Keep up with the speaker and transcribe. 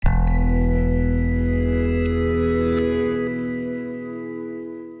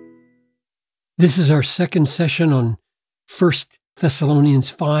This is our second session on 1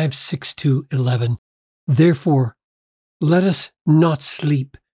 Thessalonians 5, 6-11. Therefore, let us not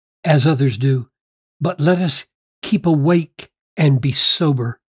sleep as others do, but let us keep awake and be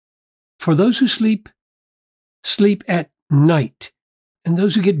sober. For those who sleep, sleep at night, and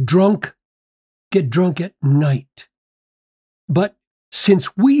those who get drunk at night. But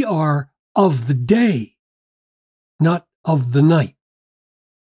since we are of the day, not of the night,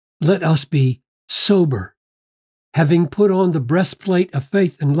 let us be sober, having put on the breastplate of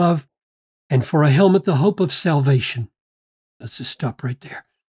faith and love, and for a helmet the hope of salvation. Let's just stop right there.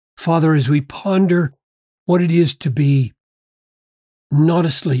 Father, as we ponder what it is to be not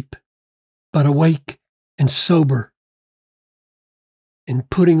asleep, but awake and sober, and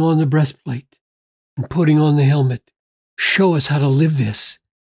putting on the breastplate and putting on the helmet, show us how to live this.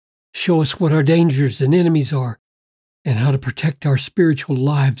 Show us what our dangers and enemies are, and how to protect our spiritual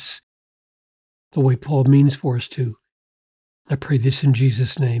lives the way Paul means for us to. I pray this in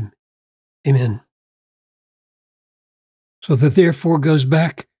Jesus' name. Amen. So that therefore goes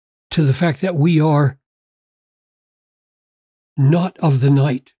back to the fact that we are not of the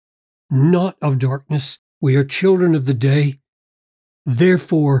night, not of darkness. We are children of the day.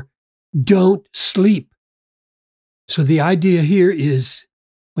 Therefore, don't sleep. So the idea here is,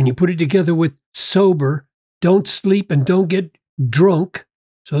 when you put it together with sober, don't sleep and don't get drunk.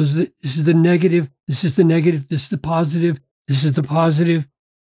 So this is the negative, this is the negative, this is the positive, this is the positive.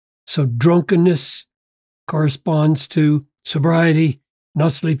 So drunkenness corresponds to sobriety,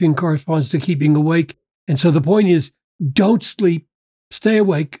 not sleeping corresponds to keeping awake. And so the point is, don't sleep, stay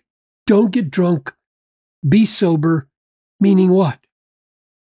awake, don't get drunk, be sober, meaning what?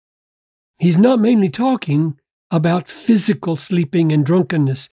 He's not mainly talking about physical sleeping and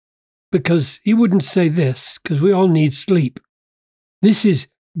drunkenness, because he wouldn't say this, because we all need sleep. This is,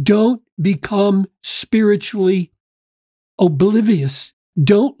 don't become spiritually oblivious.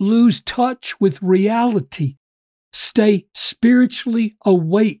 Don't lose touch with reality. Stay spiritually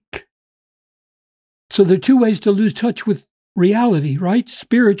awake. So there are two ways to lose touch with reality, right?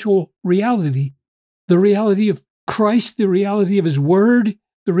 Spiritual reality. The reality of Christ, the reality of His Word,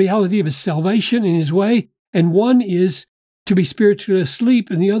 the reality of His salvation and His way. And one is to be spiritually asleep,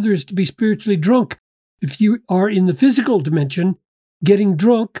 and the other is to be spiritually drunk. If you are in the physical dimension, getting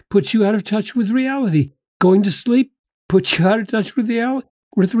drunk puts you out of touch with reality. Going to sleep puts you out of touch with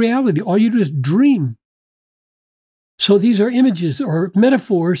reality. All you do is dream. So these are images or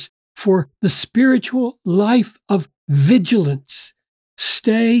metaphors for the spiritual life of vigilance.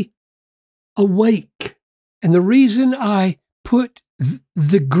 Stay awake. And the reason I put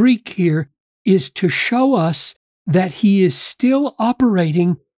the Greek here is to show us that he is still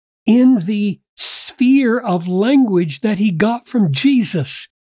operating in the sphere of language that he got from Jesus.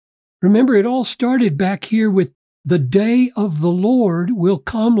 Remember, it all started back here with the day of the Lord will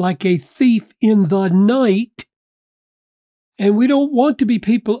come like a thief in the night. And we don't want to be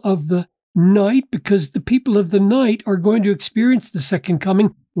people of the night, because the people of the night are going to experience the second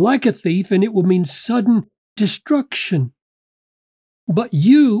coming like a thief, and it will mean sudden destruction. But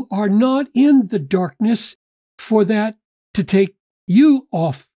you are not in the darkness for that to take you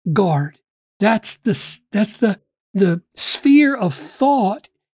off guard. That's the sphere of thought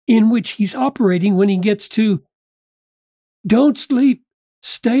in which he's operating when he gets to don't sleep,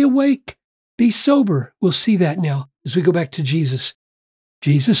 stay awake, be sober. We'll see that now as we go back to Jesus.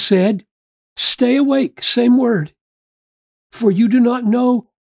 Jesus said, stay awake, same word, for you do not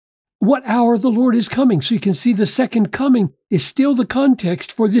know what hour the Lord is coming. So you can see the second coming is still the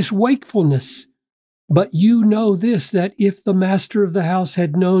context for this wakefulness. But you know this, that if the master of the house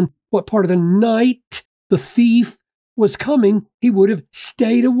had known what part of the night the thief was coming, he would have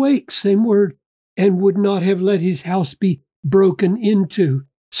stayed awake, same word, and would not have let his house be broken into.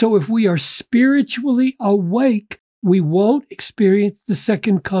 So if we are spiritually awake, we won't experience the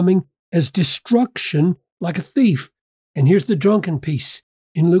second coming as destruction like a thief. And here's the drunken piece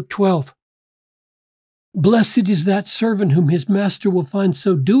in Luke 12. Blessed is that servant whom his master will find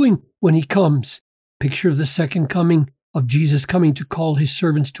so doing when he comes. Picture of the second coming of Jesus coming to call his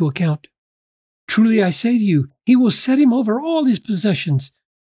servants to account. Truly I say to you, he will set him over all his possessions.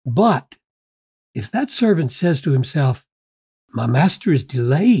 But if that servant says to himself, my master is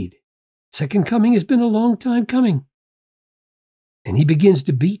delayed, second coming has been a long time coming, and he begins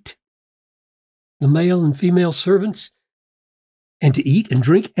to beat the male and female servants, and to eat and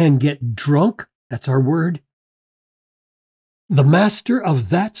drink and get drunk, that's our word, the master of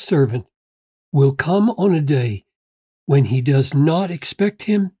that servant will come on a day when he does not expect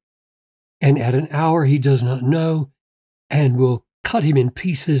him, and at an hour he does not know, and will cut him in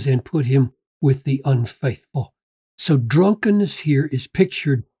pieces and put him with the unfaithful. So drunkenness here is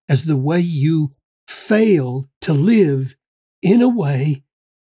pictured as the way you fail to live in a way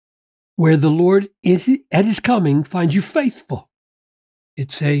where the Lord at his coming finds you faithful.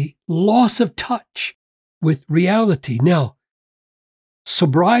 It's a loss of touch with reality. Now,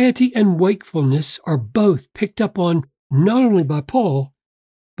 sobriety and wakefulness are both picked up on not only by Paul,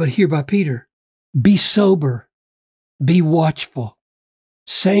 but here by Peter. Be sober, be watchful.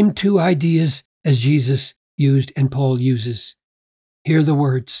 Same two ideas as Jesus used and Paul uses. Hear the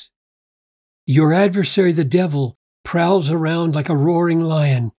words. Your adversary, the devil, prowls around like a roaring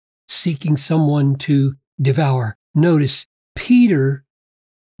lion, seeking someone to devour. Notice, Peter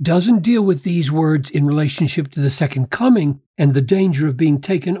doesn't deal with these words in relationship to the second coming and the danger of being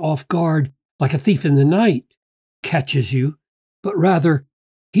taken off guard like a thief in the night catches you, but rather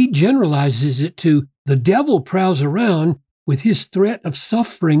he generalizes it to the devil prowls around with his threat of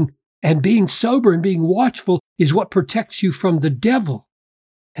suffering, and being sober and being watchful is what protects you from the devil.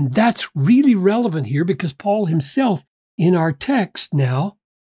 And that's really relevant here because Paul himself in our text now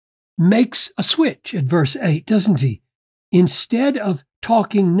makes a switch at verse 8, doesn't he? Instead of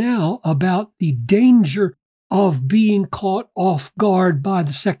talking now about the danger of being caught off guard by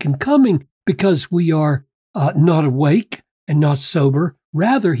the second coming because we are not awake and not sober,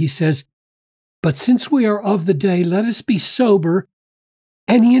 rather, he says, but since we are of the day, let us be sober.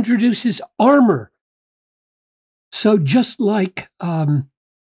 And he introduces armor. So just like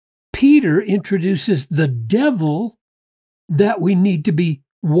Peter introduces the devil that we need to be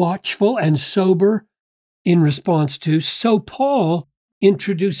watchful and sober in response to, so Paul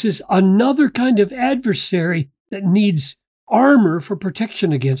introduces another kind of adversary that needs armor for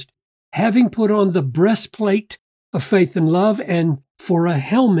protection against, having put on the breastplate of faith and love, and for a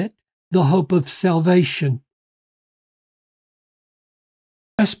helmet, the hope of salvation.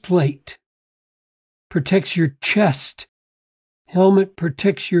 Breastplate protects your chest. Helmet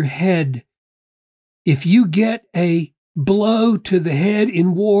protects your head. If you get a blow to the head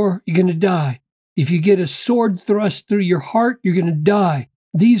in war, you're going to die. If you get a sword thrust through your heart, you're going to die.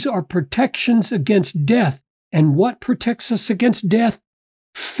 These are protections against death. And what protects us against death?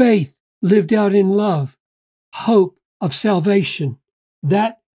 Faith lived out in love. Hope of salvation.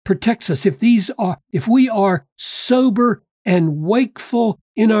 That protects us. If we are sober and wakeful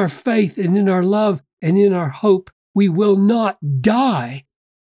in our faith and in our love and in our hope, we will not die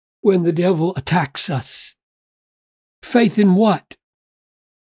when the devil attacks us. Faith in what?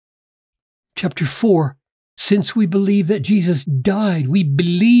 Chapter 4, since we believe that Jesus died, we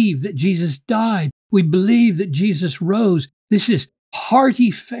believe that Jesus died, we believe that Jesus rose. This is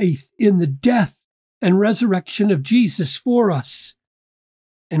hearty faith in the death and resurrection of Jesus for us.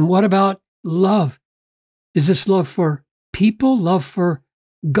 And what about love? Is this love for people, love for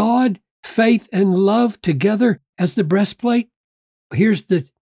God, faith and love together as the breastplate? Here's the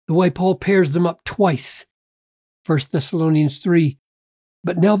way Paul pairs them up twice. 1 Thessalonians 3.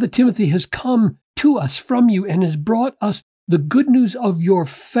 But now that Timothy has come to us from you and has brought us the good news of your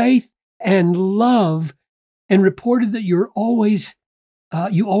faith and love, and reported that you always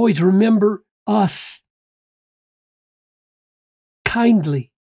remember us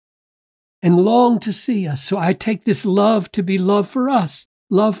kindly and long to see us. So I take this love to be love for us,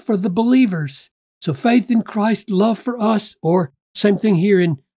 love for the believers. So faith in Christ, love for us, or same thing here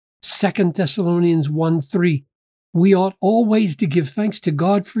in 2 Thessalonians 1:3. We ought always to give thanks to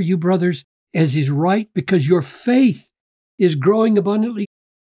God for you, brothers, as is right, because your faith is growing abundantly,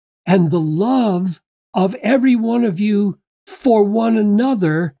 and the love of every one of you for one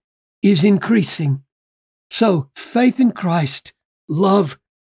another is increasing. So faith in Christ, love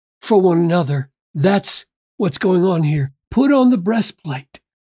for one another. That's what's going on here. Put on the breastplate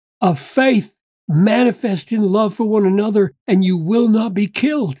of faith, manifest in love for one another, and you will not be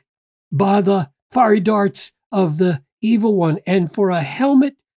killed by the fiery darts of the evil one. And for a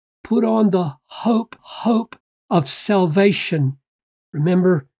helmet, put on the hope of salvation.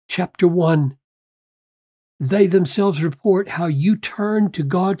 Remember chapter 1. They themselves report how you turned to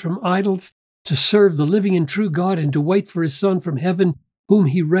God from idols to serve the living and true God and to wait for his Son from heaven, whom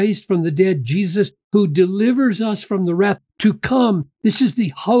he raised from the dead, Jesus, who delivers us from the wrath to come. This is the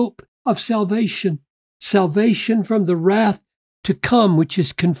hope of salvation. Salvation from the wrath to come, which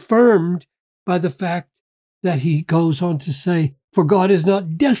is confirmed by the fact that he goes on to say, for God has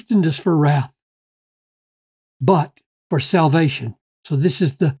not destined us for wrath, but for salvation. So this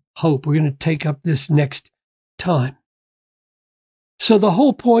is the hope. We're going to take up this next time. So the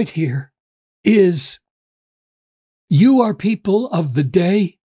whole point here is you are people of the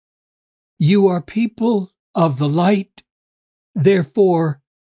day. You are people of the light. Therefore,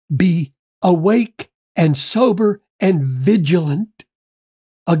 be awake and sober and vigilant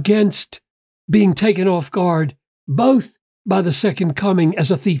against being taken off guard, both by the second coming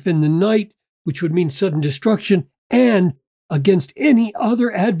as a thief in the night, which would mean sudden destruction, and against any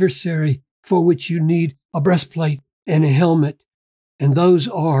other adversary for which you need a breastplate and a helmet. And those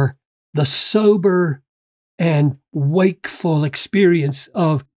are the sober and wakeful experience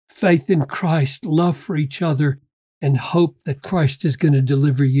of faith in Christ, love for each other, and hope that Christ is going to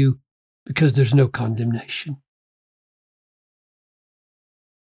deliver you because there's no condemnation.